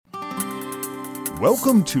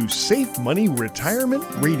Welcome to Safe Money Retirement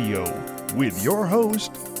Radio with your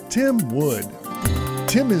host, Tim Wood.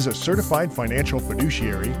 Tim is a certified financial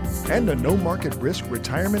fiduciary and a no-market risk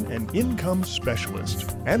retirement and income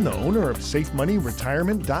specialist, and the owner of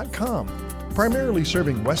SafeMoneyRetirement.com, primarily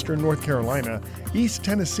serving Western North Carolina, East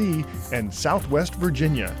Tennessee, and Southwest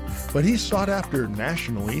Virginia. But he's sought after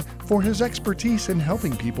nationally for his expertise in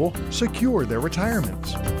helping people secure their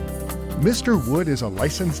retirements. Mr. Wood is a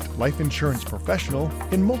licensed life insurance professional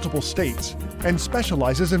in multiple states and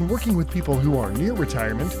specializes in working with people who are near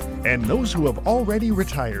retirement and those who have already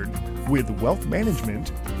retired with wealth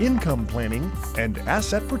management, income planning, and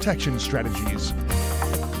asset protection strategies.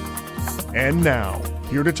 And now,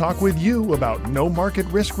 here to talk with you about no market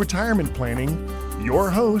risk retirement planning,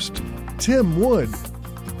 your host, Tim Wood.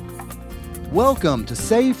 Welcome to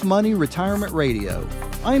Safe Money Retirement Radio.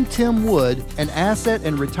 I'm Tim Wood, an asset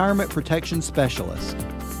and retirement protection specialist.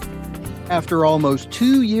 After almost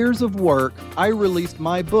 2 years of work, I released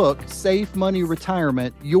my book, Safe Money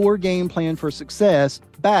Retirement, Your Game Plan for Success,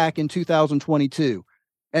 back in 2022.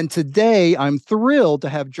 And today, I'm thrilled to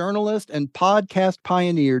have journalist and podcast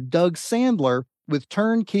pioneer Doug Sandler with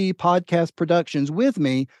Turnkey Podcast Productions with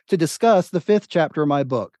me to discuss the 5th chapter of my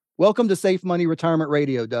book. Welcome to Safe Money Retirement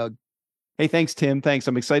Radio, Doug. Hey, thanks, Tim. Thanks.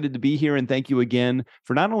 I'm excited to be here, and thank you again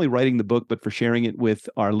for not only writing the book, but for sharing it with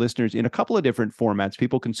our listeners in a couple of different formats.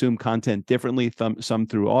 People consume content differently, some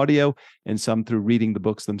through audio and some through reading the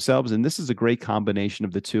books themselves. And this is a great combination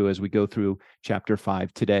of the two as we go through chapter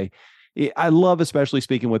 5 today. I love especially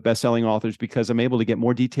speaking with best-selling authors because I'm able to get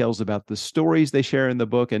more details about the stories they share in the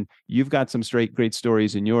book, and you've got some great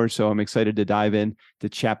stories in yours, so I'm excited to dive in to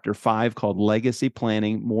chapter 5 called Legacy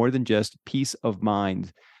Planning, More Than Just Peace of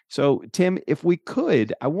Mind. So, Tim, if we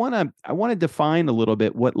could, I want to define a little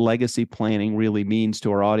bit what legacy planning really means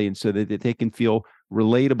to our audience so that they can feel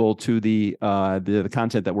relatable to the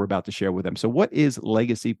content that we're about to share with them. So what is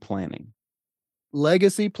legacy planning?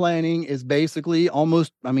 Legacy planning is basically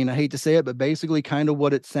I hate to say it, but basically kind of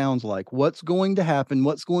what it sounds like. What's going to happen?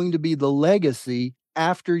 What's going to be the legacy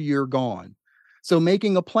after you're gone? So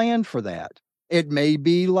making a plan for that. It may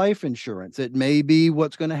be life insurance. It may be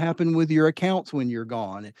what's going to happen with your accounts when you're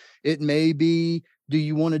gone. It may be, do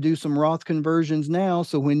you want to do some Roth conversions now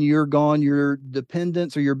so when you're gone, your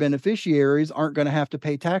dependents or your beneficiaries aren't going to have to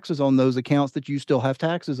pay taxes on those accounts that you still have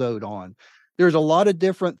taxes owed on? There's a lot of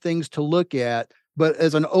different things to look at, but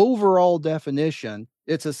as an overall definition,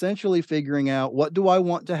 it's essentially figuring out what do I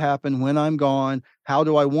want to happen when I'm gone? How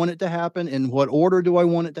do I want it to happen? In what order do I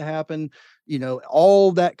want it to happen?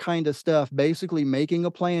 All that kind of stuff, basically making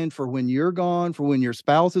a plan for when you're gone, for when your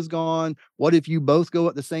spouse is gone. What if you both go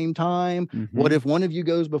at the same time? Mm-hmm. What if one of you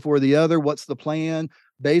goes before the other? What's the plan?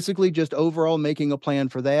 Basically just overall making a plan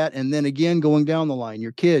for that. And then again, going down the line,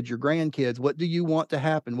 your kids, your grandkids, what do you want to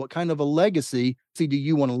happen? What kind of a legacy do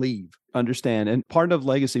you want to leave? Understand. And part of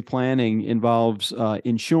legacy planning involves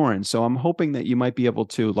insurance. So I'm hoping that you might be able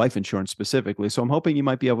to, life insurance specifically. So I'm hoping you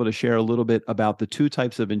might be able to share a little bit about the two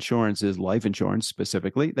types of insurances, life insurance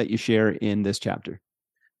specifically, that you share in this chapter.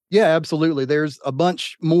 Yeah, absolutely. There's a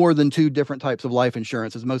bunch more than 2 different types of life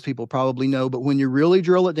insurance, as most people probably know. But when you really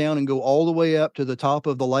drill it down and go all the way up to the top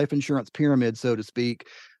of the life insurance pyramid, so to speak,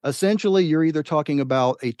 essentially you're either talking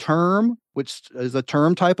about a term, which is a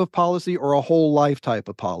term type of policy, or a whole life type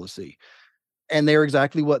of policy. And they're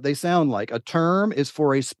exactly what they sound like. A term is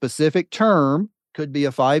for a specific term, could be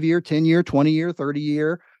a 5-year, 10-year, 20-year,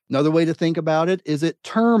 30-year. Another way to think about it is it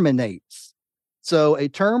terminates. So a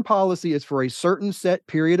term policy is for a certain set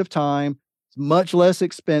period of time. It's much less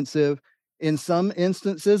expensive. In some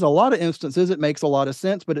instances, a lot of instances, it makes a lot of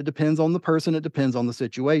sense, but it depends on the person. It depends on the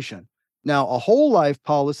situation. Now, a whole life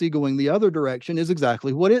policy going the other direction is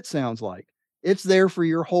exactly what it sounds like. It's there for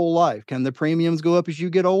your whole life. Can the premiums go up as you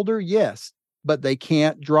get older? Yes, but they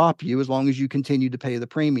can't drop you as long as you continue to pay the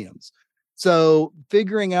premiums. So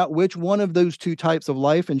figuring out which one of those 2 types of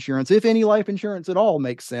life insurance, if any life insurance at all,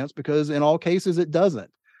 makes sense, because in all cases it doesn't.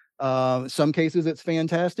 Some cases it's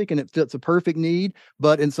fantastic and it fits a perfect need,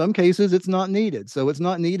 but in some cases it's not needed. So it's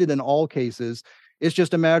not needed in all cases. It's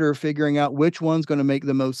just a matter of figuring out which one's going to make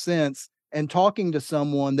the most sense and talking to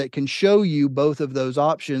someone that can show you both of those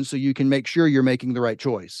options so you can make sure you're making the right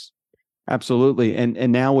choice. Absolutely.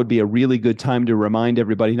 And now would be a really good time to remind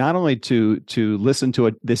everybody not only to listen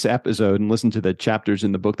to this episode and listen to the chapters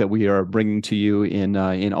in the book that we are bringing to you in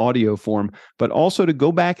audio form, but also to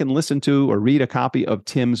go back and listen to or read a copy of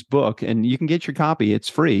Tim's book. And you can get your copy. It's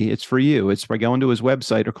free. It's for you. It's by going to his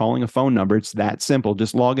website or calling a phone number. It's that simple.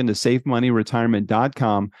 Just log into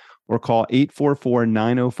SafeMoneyRetirement.com or call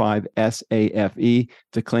 844-905-SAFE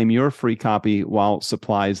to claim your free copy while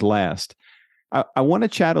supplies last. I want to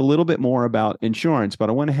chat a little bit more about insurance, but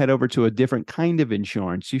I want to head over to a different kind of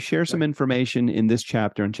insurance. You share some information in this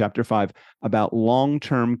chapter, in chapter 5, about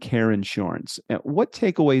long-term care insurance. What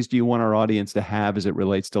takeaways do you want our audience to have as it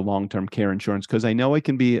relates to long-term care insurance? Because I know it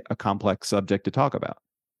can be a complex subject to talk about.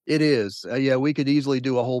 It is. Yeah, we could easily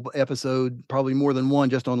do a whole episode, probably more than one,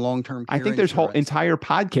 just on long-term care I think there's whole entire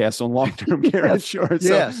podcasts on long-term care insurance.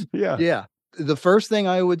 Yes. So, yeah. Yeah. The first thing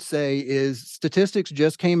I would say is statistics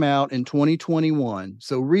just came out in 2021,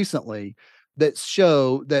 so recently, that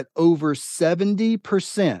show that over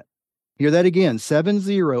 70%, hear that again,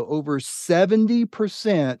 70, over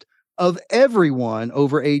 70% of everyone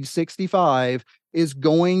over age 65 is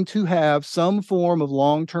going to have some form of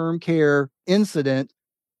long-term care incident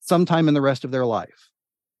sometime in the rest of their life.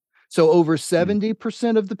 So over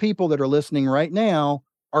 70% of the people that are listening right now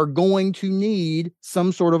are going to need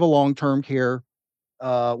some sort of a long-term care,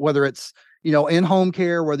 whether it's, in-home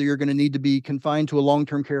care, whether you're going to need to be confined to a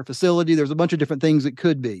long-term care facility. There's a bunch of different things it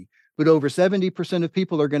could be, but over 70% of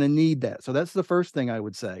people are going to need that. So that's the first thing I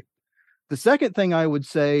would say. The second thing I would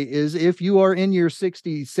say is if you are in your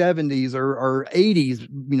 60s, 70s, or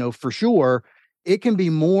 80s, for sure, it can be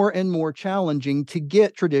more and more challenging to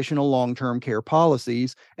get traditional long-term care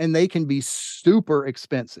policies, and they can be super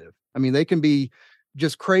expensive. I mean, they can be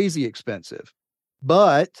just crazy expensive,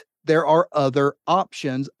 but there are other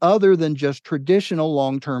options other than just traditional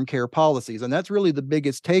long-term care policies. And that's really the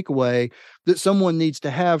biggest takeaway that someone needs to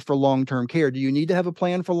have for long-term care. Do you need to have a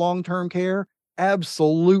plan for long-term care?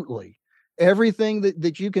 Absolutely. Everything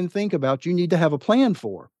that you can think about, you need to have a plan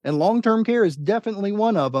for. And long-term care is definitely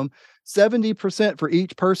one of them. 70% for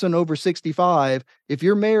each person over 65. If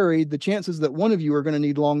you're married, the chances that one of you are going to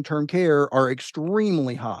need long-term care are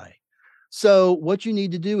extremely high. So what you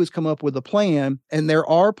need to do is come up with a plan. And there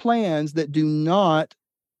are plans that do not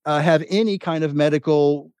have any kind of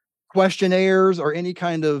medical questionnaires or any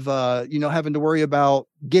kind of, having to worry about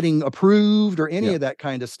getting approved or any of that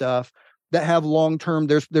kind of stuff that have long-term.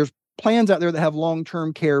 There's plans out there that have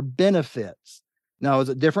long-term care benefits. Now, is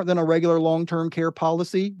it different than a regular long-term care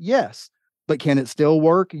policy? Yes. But can it still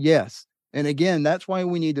work? Yes. And again, that's why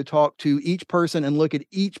we need to talk to each person and look at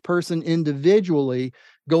each person individually,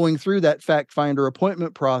 going through that fact finder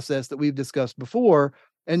appointment process that we've discussed before,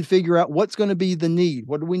 and figure out what's going to be the need.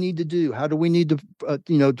 What do we need to do? How do we need to,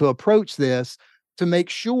 to approach this to make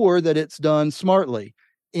sure that it's done smartly?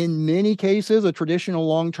 In many cases, a traditional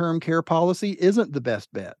long-term care policy isn't the best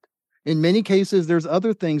bet. In many cases, there's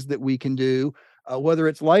other things that we can do, whether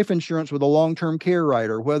it's life insurance with a long-term care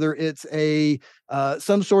rider, whether it's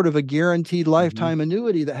some sort of a guaranteed lifetime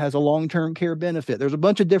annuity that has a long-term care benefit. There's a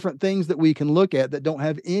bunch of different things that we can look at that don't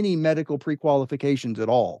have any medical pre-qualifications at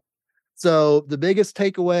all. So the biggest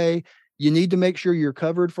takeaway, you need to make sure you're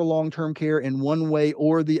covered for long-term care in one way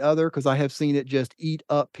or the other, because I have seen it just eat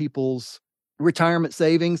up people's retirement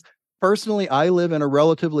savings. Personally, I live in a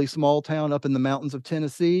relatively small town up in the mountains of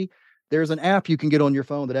Tennessee. There's an app you can get on your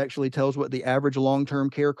phone that actually tells what the average long-term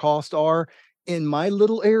care costs are. In my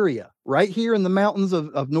little area, right here in the mountains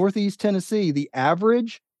of Northeast Tennessee, the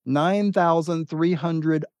average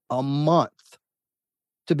 $9,300 a month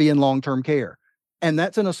to be in long-term care. And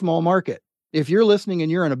that's in a small market. If you're listening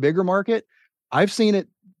and you're in a bigger market, I've seen it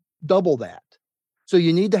double that. So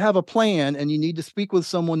you need to have a plan, and you need to speak with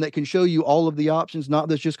someone that can show you all of the options, not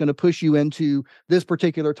that's just going to push you into this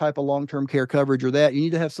particular type of long-term care coverage or that. You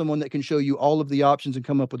need to have someone that can show you all of the options and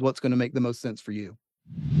come up with what's going to make the most sense for you.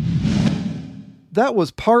 That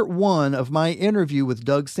was part 1 of my interview with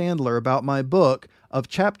Doug Sandler about my book of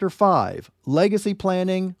Chapter 5, Legacy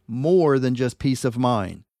Planning, More Than Just Peace of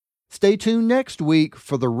Mind. Stay tuned next week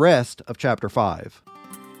for the rest of Chapter 5.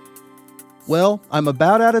 Well, I'm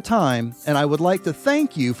about out of time, and I would like to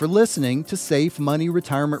thank you for listening to Safe Money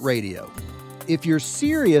Retirement Radio. If you're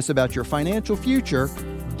serious about your financial future,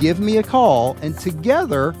 give me a call, and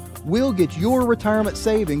together we'll get your retirement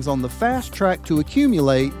savings on the fast track to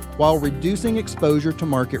accumulate while reducing exposure to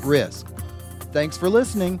market risk. Thanks for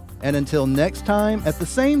listening, and until next time at the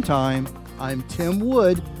same time, I'm Tim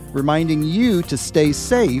Wood, reminding you to stay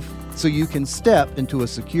safe so you can step into a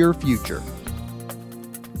secure future.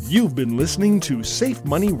 You've been listening to Safe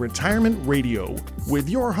Money Retirement Radio with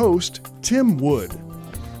your host, Tim Wood.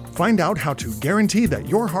 Find out how to guarantee that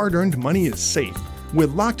your hard-earned money is safe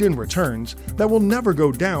with locked-in returns that will never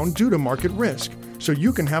go down due to market risk, so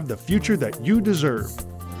you can have the future that you deserve.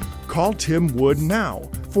 Call Tim Wood now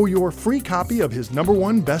for your free copy of his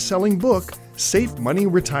 #1 best-selling book, Safe Money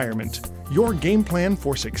Retirement, Your Game Plan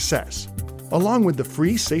for Success, along with the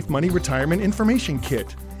free Safe Money Retirement Information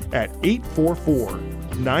Kit at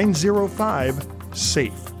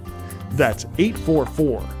 844-905-SAFE. That's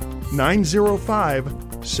 844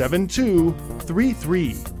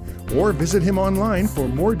 888-905-7233 or visit him online for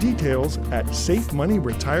more details at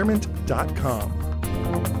safemoneyretirement.com.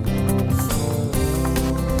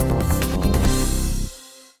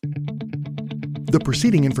 The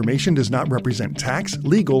preceding information does not represent tax,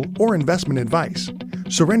 legal, or investment advice.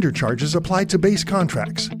 Surrender charges apply to base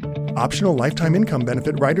contracts. Optional lifetime income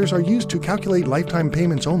benefit riders are used to calculate lifetime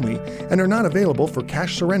payments only and are not available for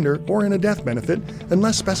cash surrender or in a death benefit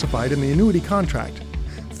unless specified in the annuity contract.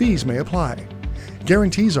 Fees may apply.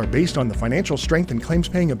 Guarantees are based on the financial strength and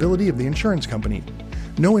claims-paying ability of the insurance company.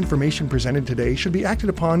 No information presented today should be acted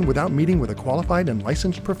upon without meeting with a qualified and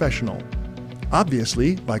licensed professional.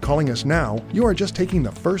 Obviously, by calling us now, you are just taking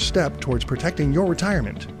the first step towards protecting your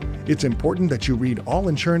retirement. It's important that you read all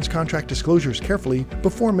insurance contract disclosures carefully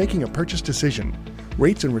before making a purchase decision.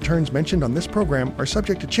 Rates and returns mentioned on this program are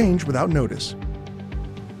subject to change without notice.